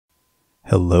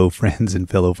Hello, friends and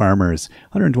fellow farmers.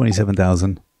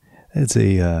 127,000. It's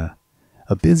a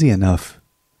busy enough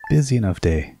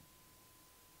day.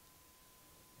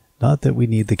 Not that we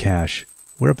need the cash.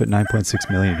 We're up at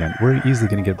 9.6 million again. We're easily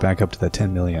going to get back up to that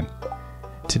 10 million.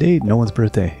 Today, no one's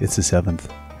birthday. It's the 7th.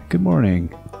 Good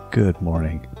morning. Good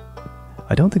morning.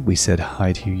 I don't think we said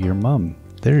hi to your mum.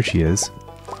 There she is.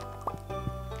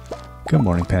 Good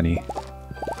morning, Penny.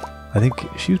 I think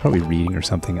she was probably reading or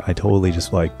something. I totally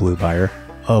just like blew by her.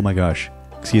 Oh my gosh.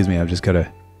 Excuse me, I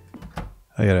gotta,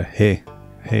 hey,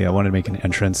 I wanted to make an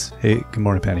entrance. Hey, good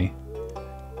morning, Penny.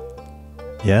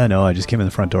 Yeah, no, I just came in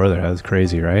the front door there. That was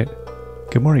crazy, right?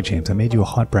 Good morning, James. I made you a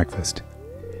hot breakfast.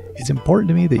 It's important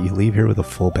to me that you leave here with a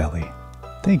full belly.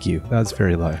 Thank you. That's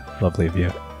very lovely of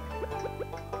you.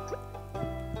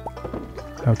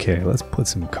 Okay, let's put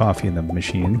some coffee in the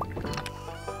machine.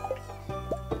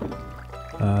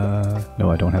 No,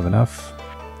 I don't have enough.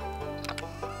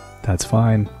 That's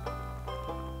fine.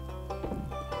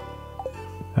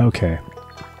 Okay.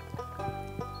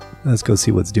 Let's go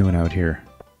see what's doing out here.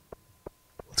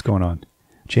 What's going on?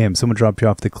 James, someone dropped you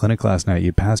off at the clinic last night.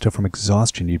 You passed out from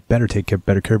exhaustion. You'd better take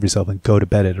better care of yourself and go to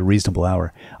bed at a reasonable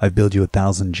hour. I've billed you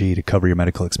 1,000 G to cover your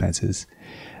medical expenses.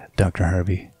 Dr.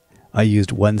 Harvey, I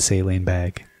used 1 saline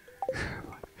bag.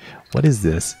 What is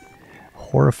this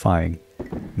horrifying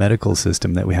medical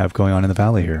system that we have going on in the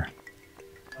valley here?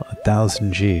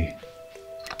 1,000 G.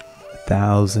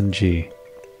 1,000 G.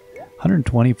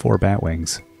 124 bat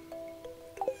wings.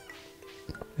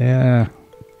 Yeah.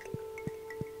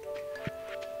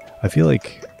 I feel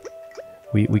like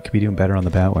we could be doing better on the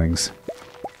bat wings.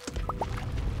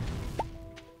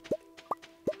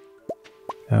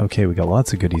 Okay, we got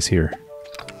lots of goodies here.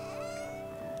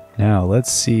 Now,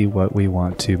 let's see what we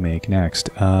want to make next.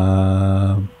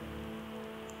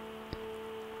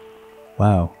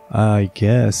 Wow, I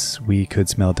guess we could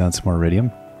smelt down some more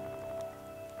iridium.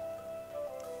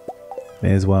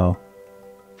 May as well.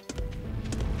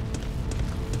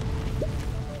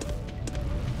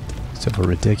 Just have a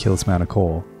ridiculous amount of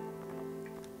coal.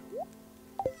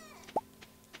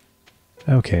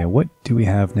 Okay, what do we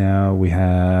have now? We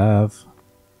have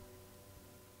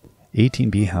 18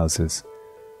 bee houses.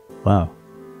 Wow.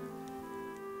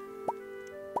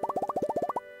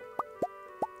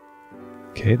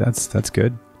 Okay, that's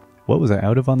good. What was I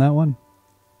out of on that one?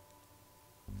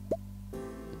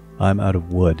 I'm out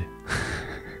of wood.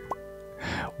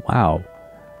 Wow.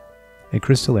 And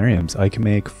crystallariums, I can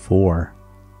make 4.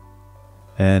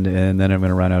 And then I'm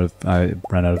gonna run out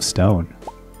of stone.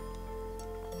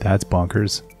 That's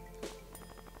bonkers.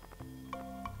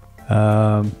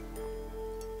 I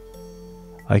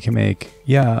can make,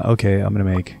 yeah, okay, I'm gonna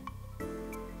make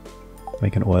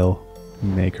an oil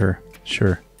maker.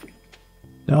 Sure.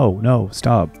 No,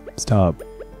 stop.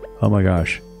 Oh my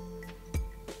gosh.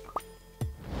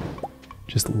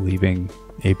 Just leaving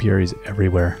apiaries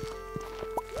everywhere.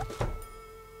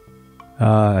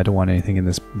 I don't want anything in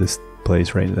this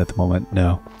place right at the moment.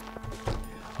 No.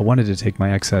 I wanted to take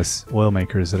my excess oil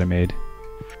makers that I made.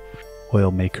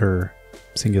 Oil maker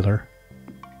singular.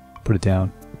 Put it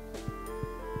down.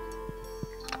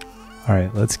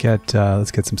 Alright, let's get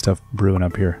some stuff brewing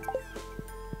up here.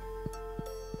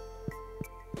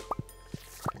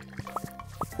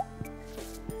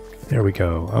 There we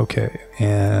go. Okay,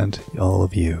 and all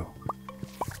of you.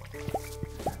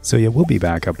 So yeah, we'll be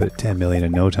back up at 10 million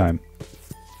in no time.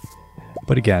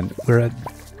 But again,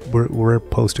 we're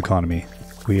post economy.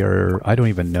 We are. I don't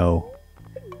even know.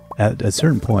 At a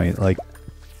certain point, like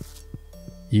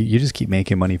you just keep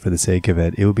making money for the sake of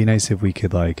it. It would be nice if we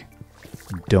could like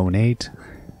donate,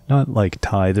 not like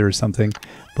tithe or something,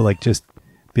 but like just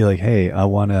be like, hey, I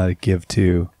want to give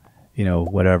to, you know,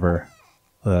 whatever,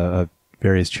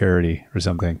 various charity or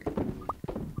something.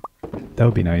 That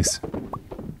would be nice.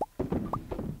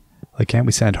 Like, can't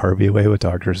we send Harvey away with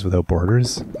Doctors Without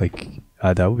Borders? Like,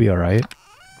 that would be alright.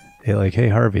 Hey, like, hey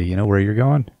Harvey, you know where you're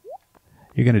going?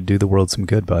 You're gonna do the world some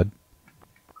good, bud.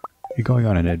 You're going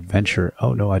on an adventure.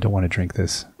 Oh no, I don't want to drink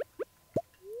this.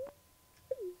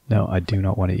 No, I do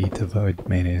not want to eat the void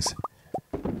mayonnaise.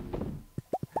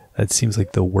 That seems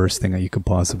like the worst thing that you could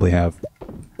possibly have.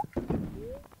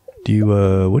 Do you,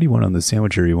 what do you want on the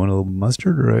sandwich here? You want a little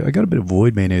mustard? Or I got a bit of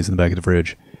void mayonnaise in the back of the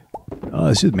fridge. Oh,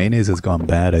 it's just mayonnaise has gone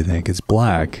bad, I think. It's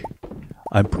black.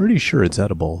 I'm pretty sure it's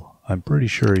edible. I'm pretty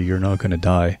sure you're not going to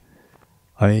die.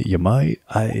 I mean, you might.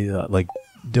 Like,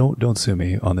 don't sue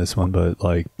me on this one, but,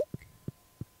 like,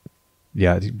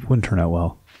 yeah, it wouldn't turn out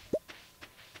well.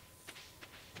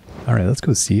 Alright, let's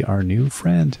go see our new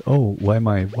friend. Oh, why am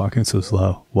I walking so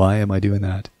slow? Why am I doing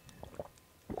that?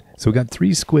 So we got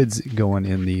 3 squids going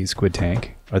in the squid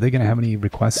tank. Are they going to have any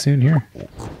requests soon here?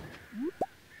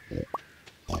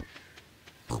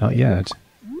 Not yet.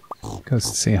 Go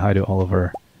say hi to all of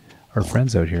our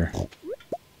friends out here.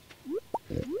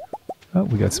 Oh,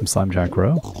 we got some Slimejack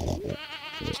Row.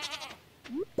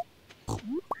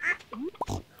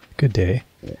 Good day.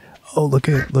 Oh, look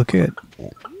at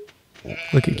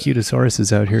Cutosaurus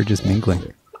is out here just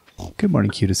mingling. Good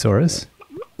morning, Cutosaurus.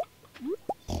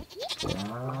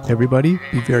 Everybody,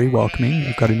 be very welcoming.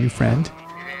 You've got a new friend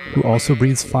who also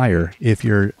breathes fire. If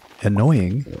you're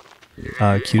annoying,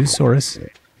 Cutosaurus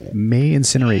may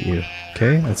incinerate you.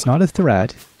 Okay? That's not a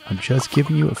threat. I'm just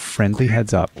giving you a friendly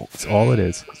heads up. That's all it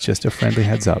is. It's just a friendly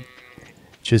heads up.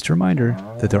 Just a reminder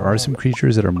that there are some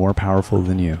creatures that are more powerful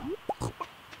than you.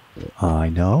 I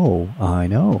know. I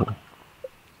know.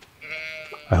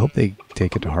 I hope they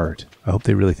take it to heart. I hope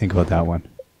they really think about that one.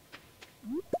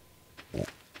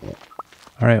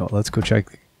 Alright, well, let's go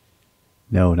check.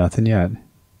 No, nothing yet.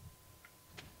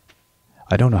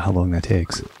 I don't know how long that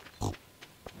takes.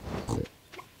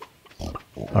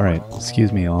 Alright,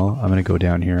 excuse me all. I'm gonna go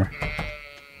down here.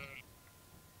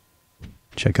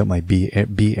 Check out my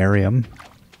bee-arium.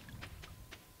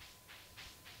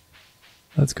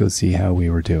 Let's go see how we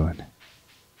were doing.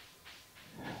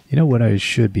 You know what I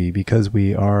should be, because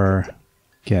we are,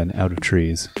 again, out of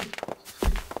trees.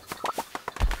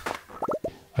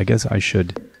 I guess I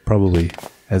should probably,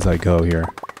 as I go here,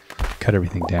 cut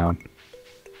everything down.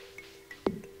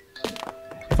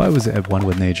 If I was at one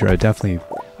with nature, I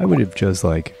would have just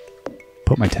like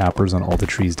put my tappers on all the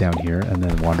trees down here and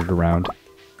then wandered around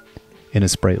in a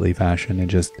sprightly fashion and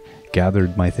just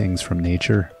gathered my things from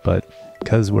nature. But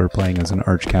because we're playing as an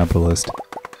arch capitalist,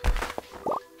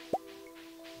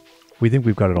 we think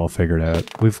we've got it all figured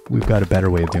out. We've got a better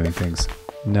way of doing things.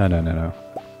 No.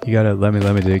 You gotta let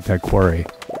me dig that quarry.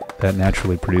 That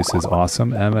naturally produces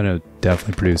awesome. I'm gonna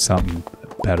definitely produce something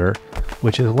better,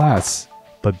 which is less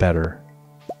but better,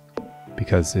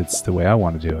 because it's the way I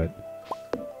want to do it.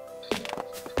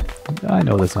 I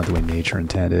know that's not the way nature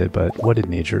intended, but what did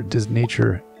nature? Does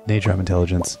nature have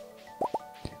intelligence?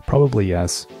 Probably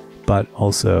yes, but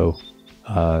also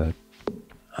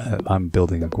I'm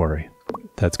building a quarry.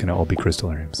 That's gonna all be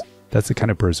crystallariums. That's the kind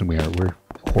of person we are. We're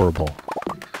horrible.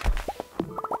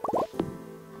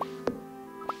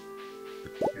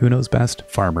 Who knows best?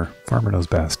 Farmer. Farmer knows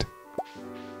best.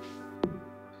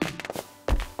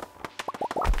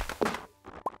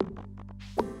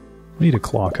 We need a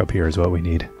clock up here is what we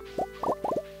need.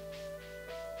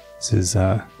 This is,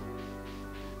 you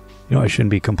know, I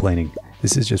shouldn't be complaining.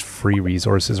 This is just free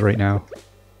resources right now.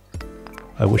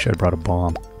 I wish I brought a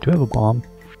bomb. Do I have a bomb?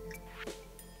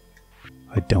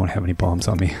 I don't have any bombs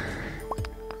on me.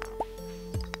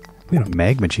 We have a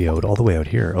magma geode all the way out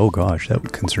here. Oh gosh,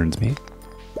 that concerns me.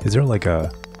 Is there like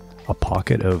a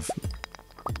pocket of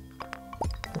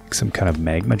like some kind of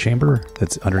magma chamber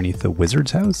that's underneath the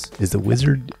wizard's house? Is the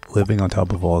wizard living on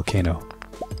top of a volcano?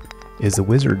 Is the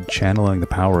wizard channeling the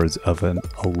powers of a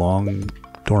long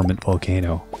dormant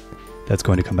volcano that's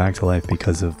going to come back to life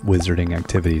because of wizarding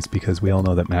activities? Because we all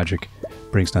know that magic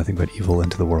brings nothing but evil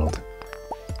into the world.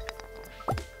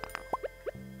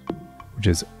 Which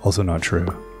is also not true.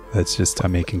 That's just,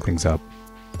 I'm making things up.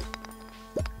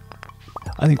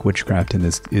 I think witchcraft in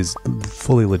this is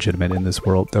fully legitimate in this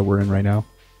world that we're in right now.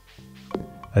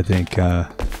 I think I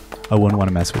wouldn't want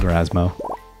to mess with Erasmo.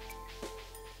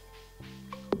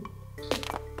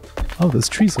 Oh, those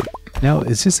trees look... Now,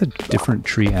 is this a different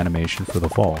tree animation for the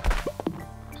fall?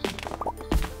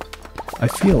 I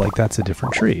feel like that's a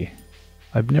different tree.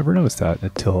 I've never noticed that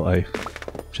until I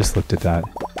just looked at that.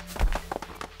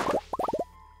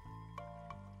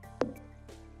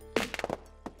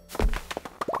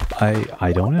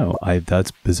 I don't know.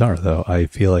 That's bizarre, though. I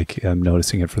feel like I'm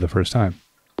noticing it for the first time.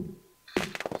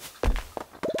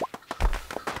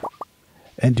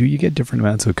 And do you get different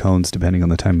amounts of cones depending on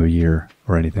the time of year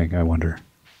or anything, I wonder?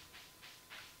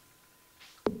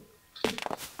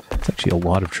 It's actually a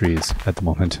lot of trees at the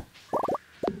moment.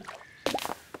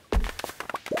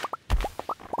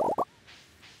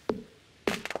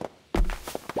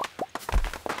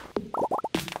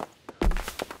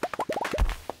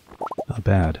 Not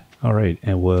bad. All right,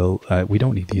 and we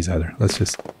don't need these either. Let's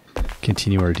just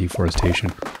continue our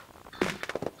deforestation.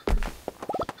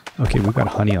 Okay, we've got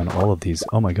honey on all of these.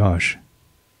 Oh my gosh.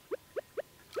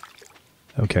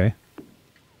 Okay.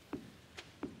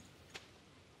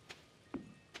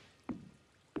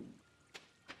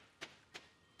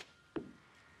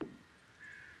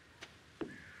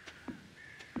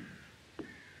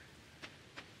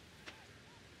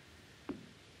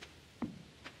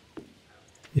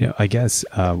 You know, I guess,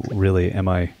 really, am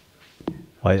I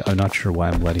I'm not sure why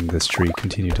I'm letting this tree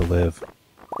continue to live.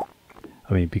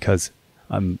 I mean, because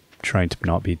I'm trying to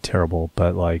not be terrible,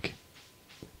 but like,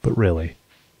 but really,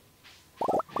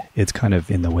 it's kind of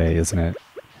in the way, isn't it?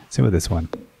 Same with this one.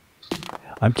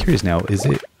 I'm curious now,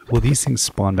 will these things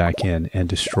spawn back in and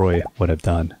destroy what I've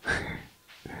done?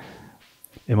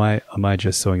 Am I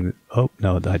just sowing oh,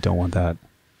 no, I don't want that.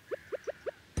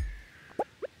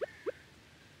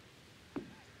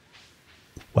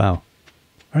 Wow.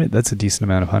 Alright, that's a decent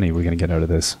amount of honey we're going to get out of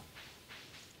this.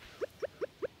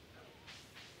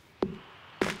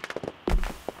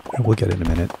 We'll get it in a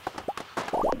minute.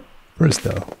 First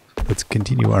though, let's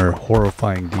continue our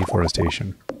horrifying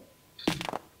deforestation.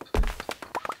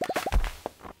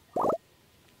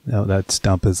 Now that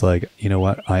stump is like, you know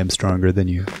what, I am stronger than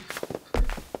you.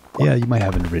 Yeah, you might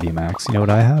have an iridium axe. You know what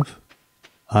I have?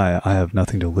 I have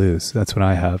nothing to lose. That's what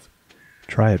I have.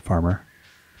 Try it, farmer.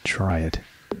 Try it.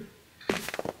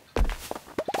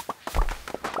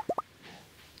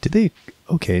 Did they...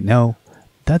 Okay, now,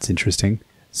 that's interesting.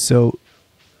 So,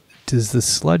 does the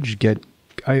sludge get...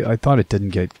 I thought it didn't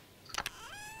get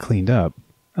cleaned up.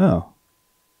 Oh.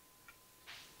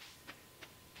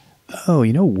 Oh,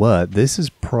 you know what? This is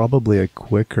probably a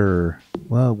quicker...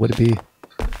 Well, would it be...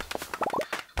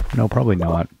 No, probably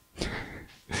not.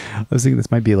 I was thinking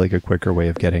this might be like a quicker way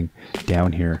of getting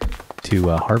down here to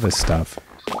harvest stuff.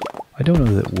 I don't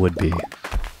know that it would be.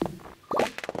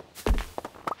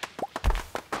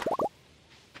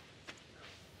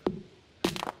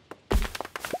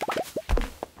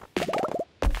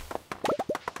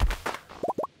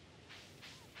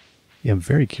 Yeah, I'm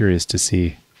very curious to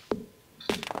see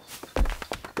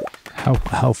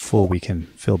how full we can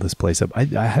fill this place up. I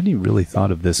hadn't really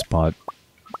thought of this spot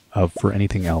for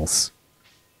anything else.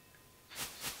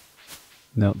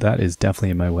 No, that is definitely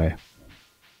in my way.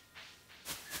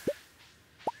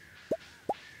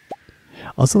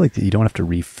 Also like that you don't have to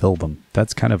refill them.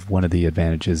 That's kind of one of the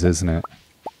advantages, isn't it?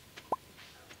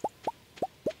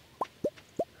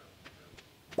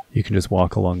 You can just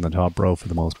walk along the top row for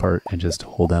the most part and just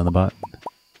hold down the button.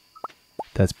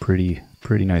 That's pretty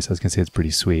nice. I was going to say it's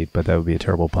pretty sweet, but that would be a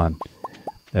terrible pun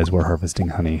as we're harvesting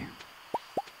honey.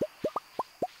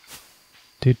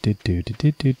 There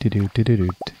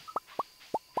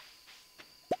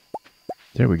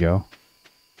we go.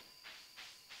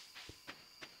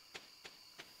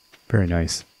 Very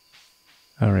nice.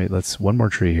 Alright, let's... One more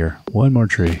tree here. One more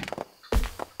tree.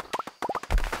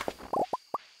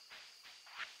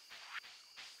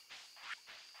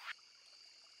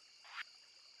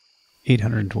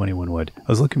 $821 wood.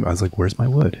 I was like, where's my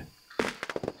wood?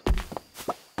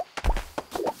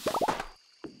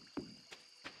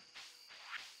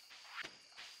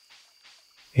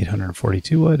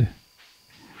 $842 wood.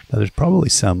 Now there's probably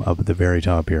some up at the very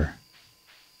top here.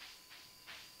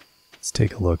 Let's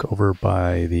take a look over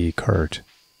by the cart.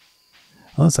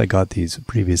 Unless I got these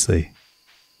previously.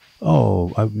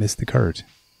 Oh, I missed the cart.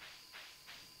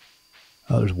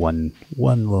 Oh, there's one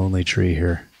lonely tree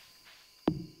here.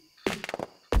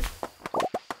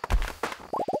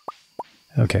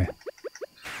 Okay,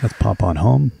 let's pop on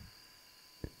home.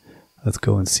 Let's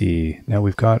go and see. Now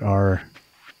we've got our...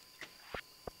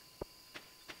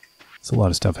 There's a lot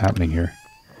of stuff happening here.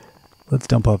 Let's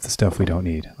dump off the stuff we don't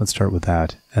need. Let's start with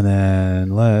that. And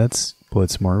then let's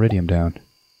put some more iridium down.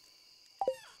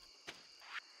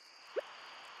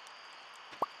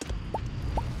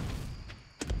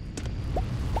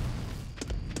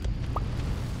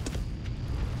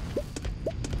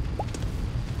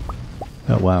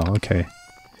 Oh wow, okay.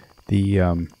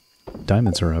 The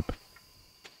diamonds are up.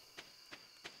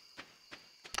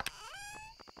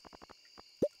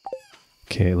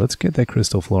 Okay, let's get that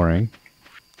crystal flooring.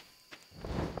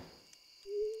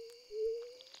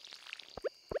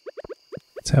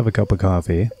 Let's have a cup of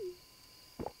coffee.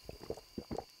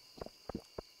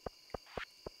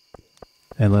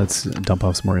 And let's dump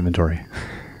off some more inventory.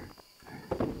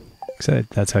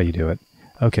 That's how you do it.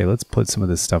 Okay, let's put some of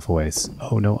this stuff away.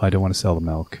 Oh no, I don't want to sell the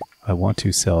milk. I want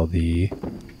to sell the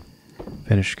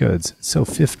finished goods. So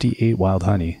 58 wild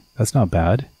honey. That's not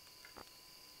bad.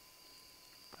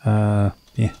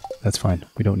 Yeah, that's fine.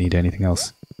 We don't need anything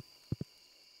else.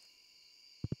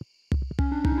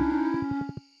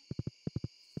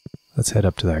 Let's head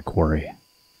up to that quarry.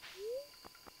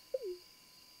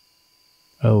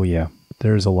 Oh yeah,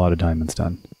 there's a lot of diamonds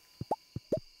done.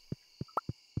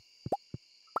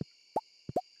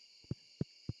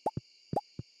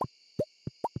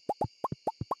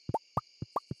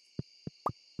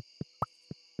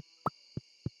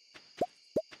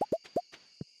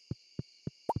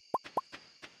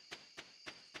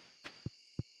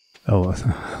 Oh,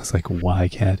 I was like, why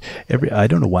can't I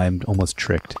don't know why I'm almost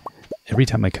tricked. Every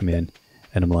time I come in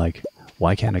and I'm like,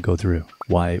 why can't I go through?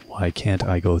 Why can't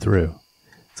I go through?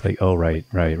 It's like, oh, right.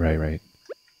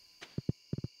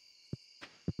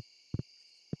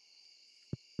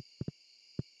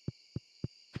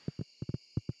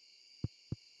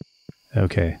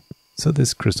 Okay, so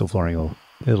this crystal flooring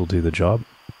it'll do the job.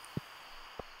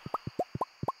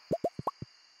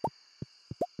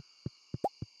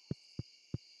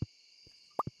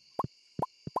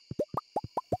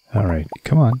 All right,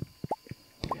 come on.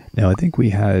 Now I think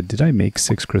we had, did I make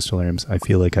 6 crystallariums? I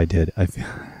feel like I did. I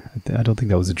don't think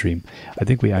that was a dream. I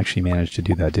think we actually managed to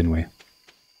do that, didn't we?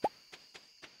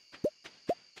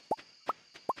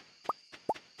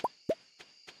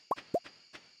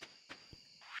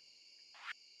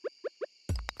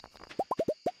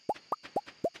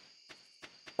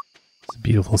 It's a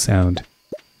beautiful sound.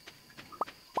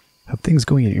 Have things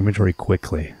going in inventory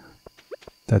quickly.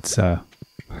 That's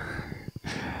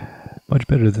much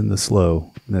better than the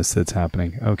slowness that's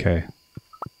happening. Okay.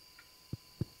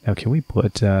 Now can we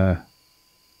put, well,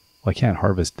 I can't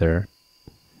harvest there.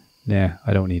 Nah,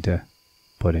 I don't need to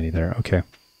put any there. Okay.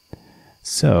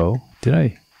 So, did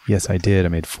I? Yes, I did. I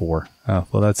made 4. Oh,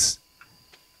 well, that's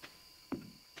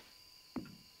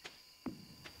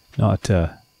not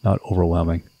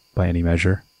overwhelming by any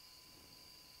measure.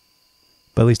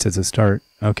 But at least it's a start.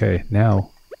 Okay,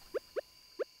 now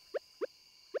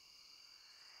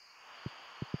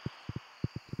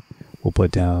we'll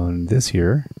put down this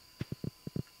here.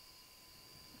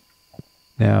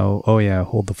 Now, oh yeah,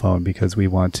 hold the phone because we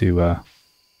want to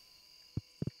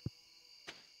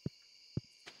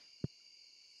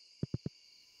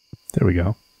there we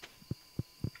go.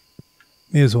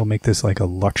 May as well make this like a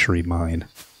luxury mine.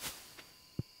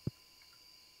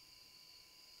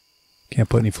 Can't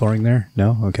put any flooring there?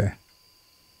 No? Okay.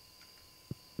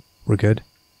 We're good?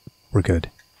 We're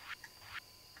good.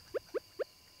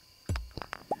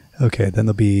 Okay, then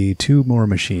there'll be 2 more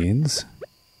machines.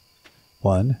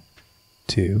 1,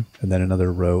 2, and then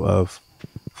another row of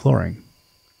flooring.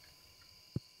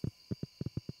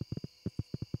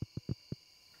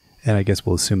 And I guess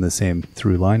we'll assume the same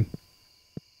through line.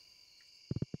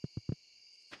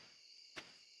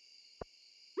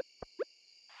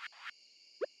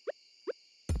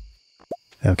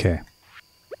 Okay.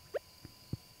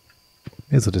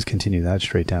 May as well just continue that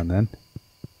straight down then.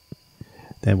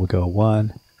 Then we'll go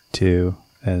 1, 2,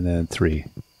 and then 3.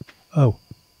 Oh,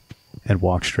 and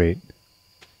walk straight.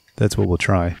 That's what we'll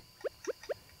try.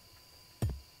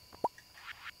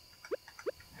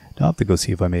 Now I'll have to go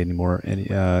see if I made any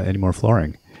more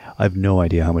flooring. I have no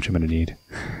idea how much I'm going to need.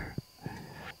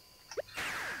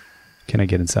 Can I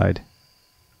get inside?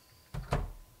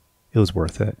 It was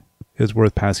worth it. It was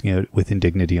worth passing out with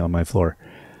indignity on my floor.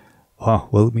 Oh,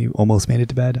 well, we almost made it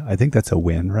to bed. I think that's a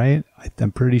win, right?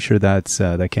 I'm pretty sure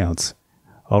that counts.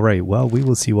 All right, well, we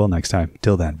will see you all next time.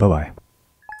 Till then, bye-bye.